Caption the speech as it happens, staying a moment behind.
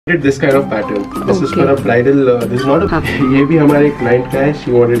This kind of pattern. This is for a bridal. This is not a. ये भी हमारे client का है.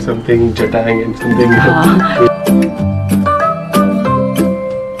 She wanted something jatang and something.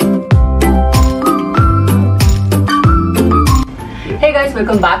 Hey guys,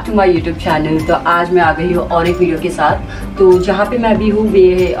 welcome back to my YouTube channel. तो आज मैं आ गई हूँ और एक वीडियो के साथ. तो जहाँ पे मैं अभी हूँ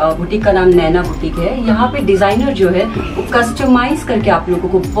ये बुटीक का नाम नैना बुटीक है. यहाँ पे डिजाइनर जो है वो कस्टमाइज करके आप लोगों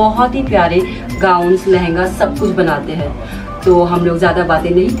को बहुत ही प्यारे गाउन्स, लहंगा सब कुछ बनाते हैं. तो हम लोग ज्यादा बातें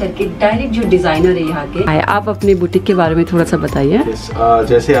नहीं करके डायरेक्ट जो डिजाइनर है यहाँ के, आप अपने बुटीक के बारे में थोड़ा सा बताइए.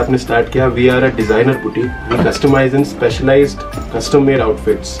 जैसे आपने स्टार्ट किया, we are a designer boutique. We customise and specialised custom made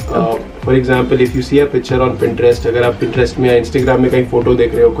outfits. For example, if you see a picture on Pinterest, अगर आप पिंटरेस्ट में या इंस्टाग्राम में कहीं फोटो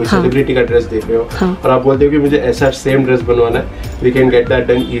देख रहे हो, कोई सेलिब्रिटी का ड्रेस देख रहे हो, और आप बोलते हो कि मुझे ऐसा सेम ड्रेस बनवाना है, we can get that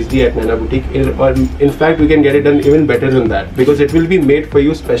done easily eight Naina boutique. और in fact we can get it done even better than that, because it will be made for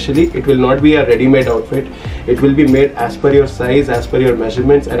you specially. It will not be a readymade outfit. It will be made as per your size, as per your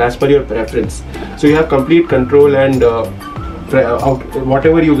measurements, and as per your preference. So you have complete control, and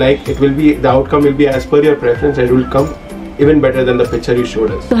whatever you like, it will be, the outcome will be as per your preference, and it will come even better than the picture you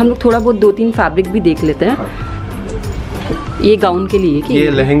showed us. तो हम लोग थोड़ा बहुत 2-3 fabric भी देख लेते हैं. ये गाउन के लिए कि ये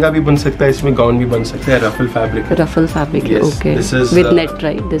लहंगा भी बन सकता है, इसमें गाउन भी बन सकता है. रफल fabric. रफल fabric. Okay. With net,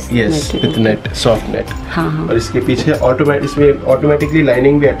 right? This yes, with net, soft net. हाँ. और इसके पीछे इसमें ऑटोमेटिकली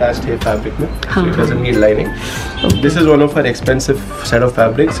लाइनिंग भी अटैच्ड है फैब्रिक में. So it doesn't need lining. This is one of our expensive set of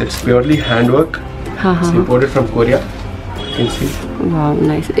fabrics. It's purely handwork. It's imported from Korea. You can see. Wow,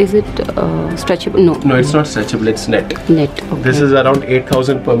 nice. Is it stretchable? No, it's not stretchable. It's net. Net. Okay. This is around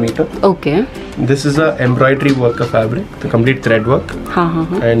 8,000 per meter. Okay. This is a embroidery work of fabric, the complete thread work.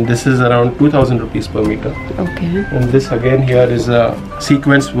 And this is around 2,000 rupees per meter. Okay. And this again here is a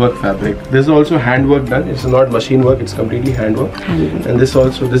sequence work fabric. This is also hand work done. It's not machine work. It's completely hand work. And this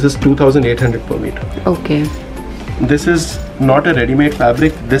is 2,800 per meter. Okay. This is not a ready-made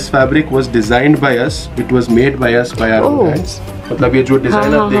fabric. This fabric was designed by us. It was made by us by our own hands. मतलब ये जो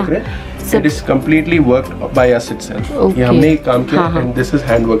design आप देख रहे हैं, it is completely worked by us itself. ये हमने ही काम किया. And this is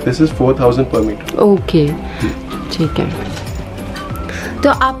hand work. This is 4,000 per meter. Okay. ठीक है. तो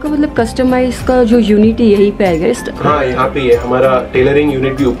आपका मतलब कस्टमाइज का जो यूनिट है यही पे आएगा? हाँ, यहाँ पे ये हमारा टेलरिंग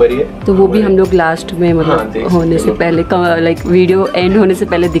यूनिट भी ऊपर ही है. तो वो भी हम लोग लास्ट में मतलब होने से पहले लाइक वीडियो एंड होने से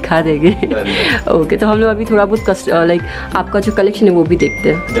पहले दिखा देंगे. ओके. तो हम लोग अभी थोड़ा बहुत लाइक आपका जो कलेक्शन है वो भी देखते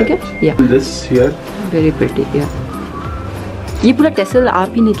हैं. ठीक है. या दिस हियर वेरी प्रिटी. या ये पूरा टेसल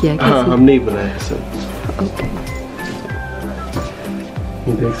आप ही ने किया है? हाँ, हमने ही बनाया सर. ओके.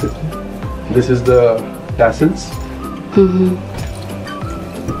 ये देख सकते हैं. This is the tassels.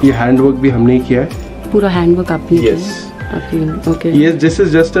 ये हैंडवर्क भी हमने ही किया है. पूरा हैंडवर्क आपने किया है? Okay. Yes, this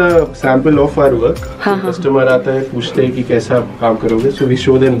is just a sample of our work. Customer आता है, पूछते हैं कि कैसा काम करोगे, so we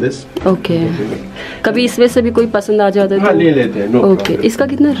show them this. Okay. कभी इसमें से भी कोई पसंद आ जाता है? हाँ, ले लेते हैं. No okay. इसका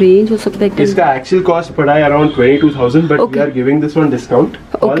कितना रेंज हो सकता है? इसका एक्चुअल कॉस्ट पड़ा है around 22,000, but we are giving this on discount.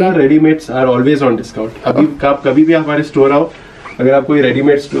 All our ready-mates are always on discount. कभी भी हमारे स्टोर आओ, अगर आप कोई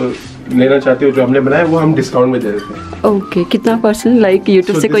रेडीमेड लेना चाहते हो जो हमने बनाया, वो हम डिस्काउंट में दे देते हैं. ओके. कितना परसेंट? लाइक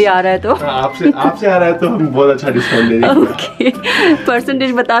यूट्यूब से कोई आ रहा है तो आपसे आ रहा है तो हम बहुत अच्छा डिस्काउंट दे देंगे. ओके.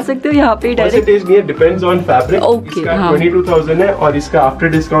 परसेंटेज बता सकते हो यहाँ पे? परसेंटेज नहीं है, डिपेंड्स ऑन फैब्रिक. ओके. 22,000 है और इसका आफ्टर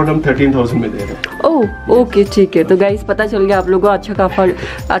डिस्काउंट हम 13,000 में दे रहे हैं. Oh okay. ठीक है. तो गाइस पता चल गया आप लोगों को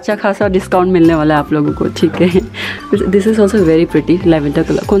अच्छा खासा डिस्काउंट मिलने वाला है आप लोगों को. ठीक है. This is also very pretty. Lavender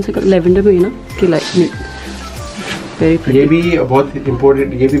colour. कौन से लेवेंडर में है ना कि लाइक ये भी बहुत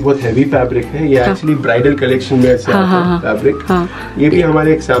इम्पोर्टेंट. ये भी बहुत हैवी फैब्रिक है. ये एक्चुअली ब्राइडल कलेक्शन में से आता है फैब्रिक. ये भी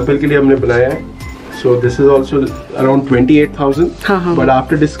हमारे एक सैंपल के लिए हमने बनाया है. So this is also around 28,000, but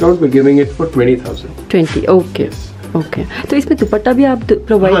after discount we are giving it for 20,000. 20. Okay. Okay. तो इसमें दुपट्टा भी आप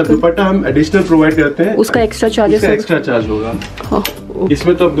प्रोवाइड करते हैं? दुपट्टा हम एडिशनल प्रोवाइड करते हैं. उसका एक्स्ट्रा चार्जेस? एक्स्ट्रा चार्ज होगा.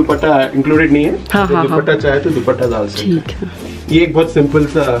 इसमें तो अब दुपट्टा इंक्लूडेड नहीं है. दुपट्टा चाहे तो दुपट्टा डाल सकते हैं. ठीक है. ये एक बहुत सिंपल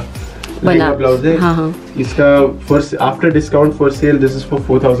सा बना ब्लाउज है. इसका for after discount for sale this is for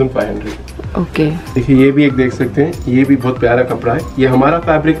 4,500. Okay. देखिए ये भी एक देख सकते हैं. ये भी बहुत प्यारा कपड़ा है. ये हमारा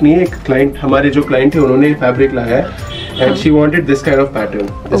फैब्रिक नहीं है, एक क्लाइंट, हमारे जो क्लाइंट है उन्होंने फैब्रिक लाया है. And she wanted this kind of pattern.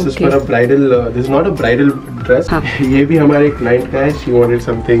 This is for a bridal. This is not a bridal dress. ये भी हमारे क्लाइंट का है. She wanted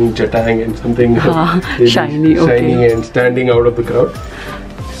something जटांग and something shiny and standing out of the crowd.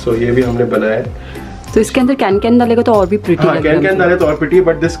 सो ये भी हमने बनाया है. तो इसके अंदर कैन डालेगा तो और भी प्रिटी लगेगा. कैन डाले तो और pretty.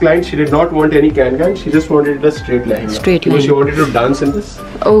 But this client she did not want any can. She just wanted a straight lehenga. Straight lehenga. She wanted to dance in this.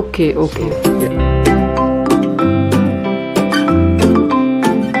 Okay. Okay.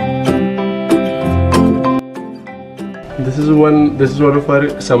 This is one of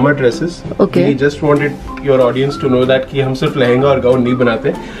our summer dresses. Okay. We just wanted your audience to know that कि हम सिर्फ लहंगा और gown नहीं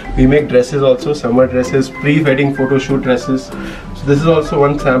बनाते. We make dresses also, summer dresses, pre-wedding photo shoot dresses. So this is also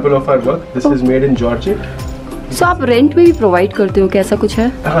one sample of our work. This is made in Georgette. So आप rent में भी provide करते हो, कैसा कुछ है?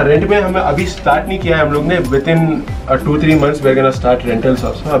 हाँ, रेंट में हमें अभी स्टार्ट नहीं किया है हम लोग ने. Within 2-3 months we're gonna start rentals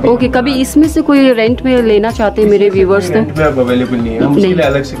also. Okay, कभी इसमें से कोई रेंट में लेना चाहते हैं मेरे व्यूवर्स तो? रेंट में अब अवेलेबल नहीं है, हम उसके लिए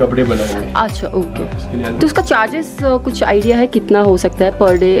अलग से कपड़े बनाएंगे. अच्छा, ओके. तो उसका चार्जेस कुछ आइडिया है कितना हो सकता है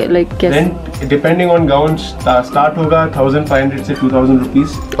पर डे, लाइक कैसे? Rent depending on gown start होगा 1500 से 2000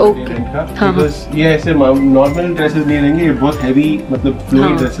 रुपीज रेंट का. बिकॉज़ ये ऐसे नॉर्मल ड्रेसेस नहीं रहेंगे, ये बहुत हैवी मतलब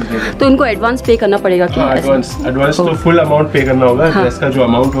फ्लोई ड्रेसेस रहेंगे. तो उनको एडवांस पे करना पड़ेगा क्या? एडवांस तो फुल अमाउंट पे करना होगा. ड्रेस का जो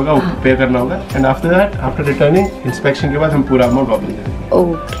अमाउंट होगा वो पे करना होगा. And after that, after returning inspection के बाद हम पूरा अमाउंट वापस दे देंगे.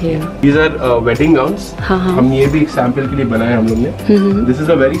 Okay. These are wedding gowns. हम ये भी एक सैंपल के लिए बनाए हम लोग ने. This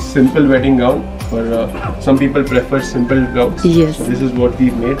is a very simple wedding gown. For some people prefer simple gowns. Yes. So this is what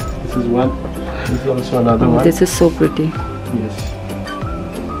we've made. This is one. This is also another one. This is so pretty. Yes.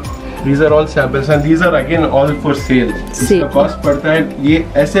 These are all samples and these are again all for sale. इसका cost पड़ता है, ये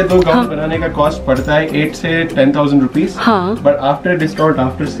ऐसे दो gown बनाने का cost पड़ता है 8 से 10,000 rupees. But after discount,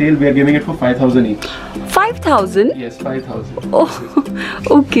 after sale, we are giving it for 5,000 each. 5,000? Yes,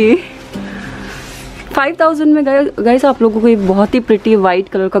 5,000. Okay. 5,000 में गाइस आप लोगों को ये बहुत ही प्रिटी वाइट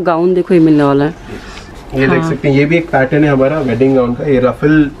कलर का गाउन देखो, ये मिलने वाला है. ये देख सकते हैं, ये भी एक पैटर्न है हमारा वेडिंग गाउन का. ये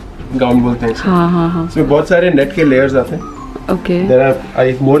रफल गाउन बोलते हैं. हाँ. इसमें बहुत सारे नेट के लेयर्स आते हैं. Okay. There are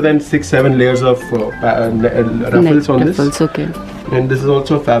more than 6-7 layers of ruffles on this. Okay. And this is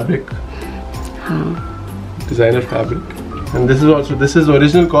also fabric. Designer fabric. And this is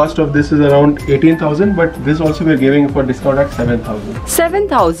original cost of this is around 18,000, but this also we are giving for discount at 7,000.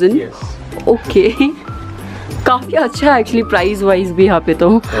 7,000? Yes. Okay. काफी अच्छा है actually price wise भी यहाँ पे.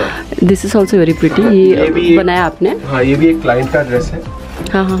 तो this is also very pretty. ये बनाया आपने? हाँ, ये भी एक क्लाइंट का ड्रेस है.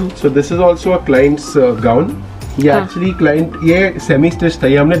 हाँ. So this is also a clients gown. ये एक्चुअली क्लाइंट, ये सेमी स्टिच था,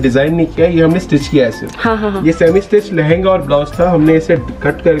 ये हमने डिजाइन नहीं किया, ये हमने स्टिच किया ऐसे. ये सेमी स्टिच लहंगा और ब्लाउज था, हमने इसे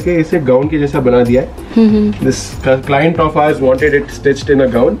कट करके इसे गाउन के जैसा बना दिया है. This client of hours wanted it stitched in a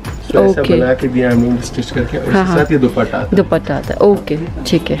gown, सो ऐसा बना के दिया हम लोग स्टिच करके. और इसके साथ ये दुपट्टा आता है. ओके,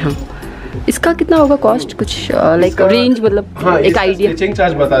 ठीक है. हाँ, इसका कितना होगा कॉस्ट? कुछ लाइक रेंज, मतलब एक आइडिया. स्टिचिंग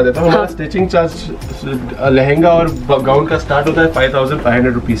चार्ज बता देता हूँ. हमारा स्टिचिंग चार्ज लहंगा और गाउन का स्टार्ट होता है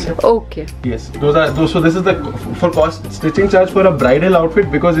 5,500 रुपीज से. Okay. Yes, so this is the for cost stitching charge for a bridal outfit,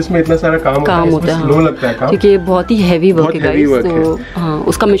 because इसमें इतना सारा काम होता है, स्लो लगता है काम, क्योंकि ये बहुत ही हैवी वर्क है गाइस. तो हाँ,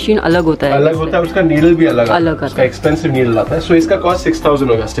 उसका मशीन अलग होता है, उसका नीडल भी अलग उसका एक्सपेंसिव नीडल आता है. सो इसका कॉस्ट 6,000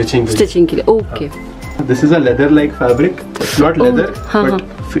 होगा स्टिचिंग के लिए. Okay. This is a leather-like fabric. It's not leather,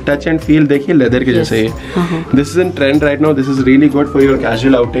 but touch and feel. देखिए leather के जैसे ये. This is in trend right now. This is really good for your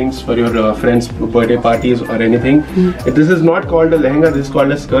casual outings, for your friends' birthday parties or anything. This is not called a lehenga. This is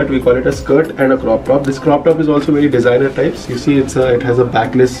called a skirt. We call it a skirt and a crop top. This crop top is also very designer types. You see, it has a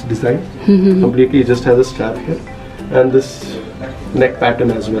backless design. Completely, it just has a strap here, and this neck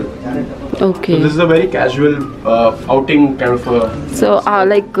pattern as well. Okay. So this is a very casual outing kind of. So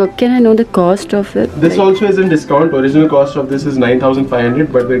can I know the cost of it? This also is in discount. Original cost of this is 9,500,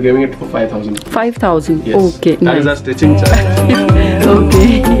 but we're giving it for 5,000. 5,000. Yes. Okay. That is our stitching charge.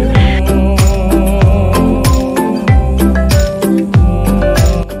 Okay.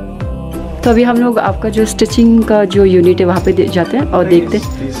 तो अभी हम लोग आपका जो stitching का जो unit है वहाँ पे जाते हैं और देखते हैं.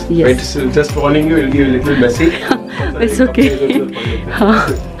 Yes. Just warning you, it will be a little messy. It's okay. हाँ.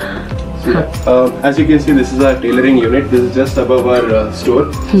 As you can see, this is our tailoring unit. This is just above our store.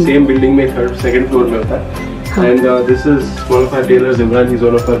 Same building में second floor में होता है. And this is one of our tailors, Imran. He's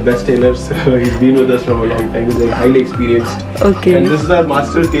one of our best tailors. He's been with us for a long time. He's highly experienced. Okay. And this is our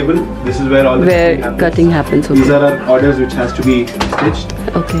master table. This is where all the cutting happens. Okay. These are our orders which has to be stitched.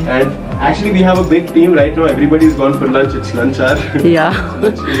 Okay. And actually, we have a big team right now. Everybody's gone for lunch. It's lunch hour. Yeah.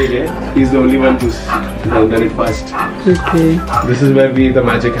 Lunch के लिए. He's the only one who's done it fast. Okay. This is where the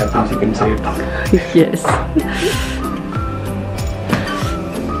magic happens. You can say it. Yes.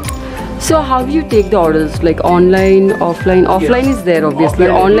 So how do you take the orders? Like online, offline? Offline is there obviously.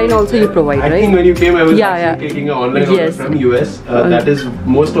 Offline online also you provide, right? I think when you came, I was taking an online order from US. That is,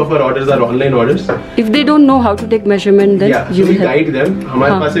 most of our orders are online orders. If they don't know how to take measurement, then you will guide them.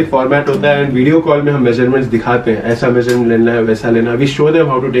 हमारे पास एक format होता है and video call में हम measurements दिखाते हैं. ऐसा measurement लेना है, वैसा लेना है. We show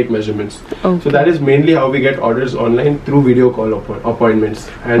them how to take measurements. Okay. So that is mainly how we get orders online through video call appointments.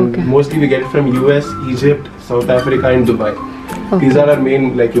 And mostly we get it from US, Egypt, South Africa, and Dubai. Okay. These are our main,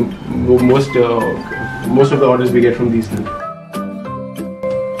 like most of the orders we get from these things.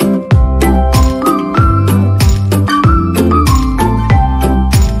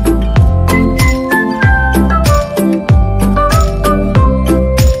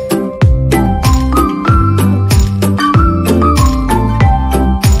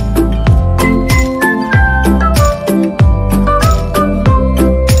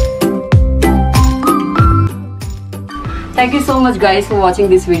 Thank you so much guys for watching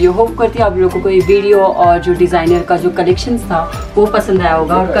this video. Hope करती हूँ आप लोगों को ये video और जो designer का जो कलेक्शन था वो पसंद आया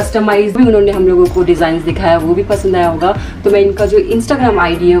होगा, और कस्टमाइज भी उन्होंने हम लोगों को डिजाइन दिखाया वो भी पसंद आया होगा। तो मैं इनका जो इंस्टाग्राम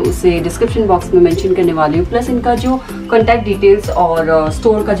आईडी है उसे डिस्क्रिप्शन बॉक्स में मेंशन करने वाली हूँ, प्लस इनका जो कॉन्टैक्ट डिटेल्स और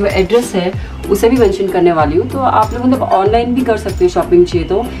स्टोर का जो एड्रेस है उसे भी मेंशन करने वाली हूँ। तो आप लोग मतलब ऑनलाइन भी कर सकते हो शॉपिंग चाहिए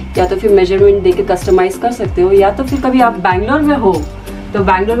तो, या तो फिर मेजरमेंट देके कस्टमाइज कर सकते हो, या तो फिर कभी आप बैंगलोर में हो तो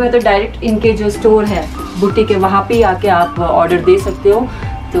बैंगलोर में तो डायरेक्ट इनके जो स्टोर है बुटीक है वहाँ पे आके आप ऑर्डर दे सकते हो।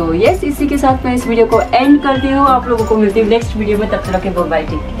 तो यस, इसी के साथ मैं इस वीडियो को एंड करती हूँ। आप लोगों को मिलती हूँ नेक्स्ट वीडियो में, तब तक के बाय बाय,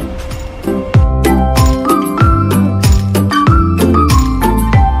 टेक केयर।